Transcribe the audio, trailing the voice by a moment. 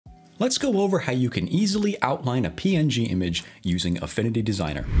Let's go over how you can easily outline a PNG image using Affinity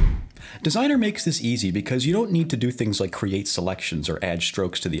Designer. Designer makes this easy because you don't need to do things like create selections or add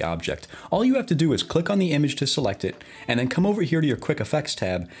strokes to the object. All you have to do is click on the image to select it, and then come over here to your QuickFX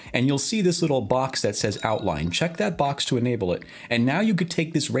tab, and you'll see this little box that says Outline. Check that box to enable it, and now you could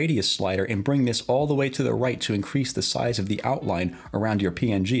take this radius slider and bring this all the way to the right to increase the size of the outline around your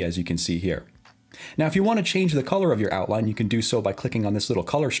PNG, as you can see here. Now, if you want to change the color of your outline, you can do so by clicking on this little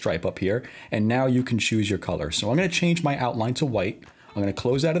color stripe up here, and now you can choose your color. So I'm going to change my outline to white. I'm going to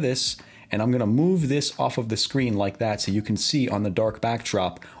close out of this, and I'm going to move this off of the screen like that so you can see on the dark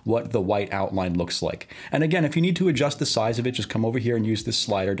backdrop what the white outline looks like. And again, if you need to adjust the size of it, just come over here and use this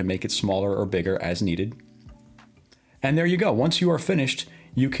slider to make it smaller or bigger as needed. And there you go. Once you are finished,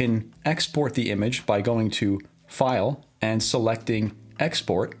 you can export the image by going to File and selecting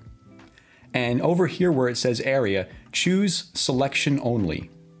Export. And over here where it says Area, choose Selection Only.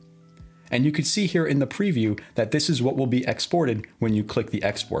 And you can see here in the preview that this is what will be exported when you click the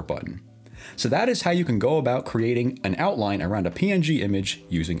Export button. So that is how you can go about creating an outline around a PNG image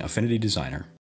using Affinity Designer.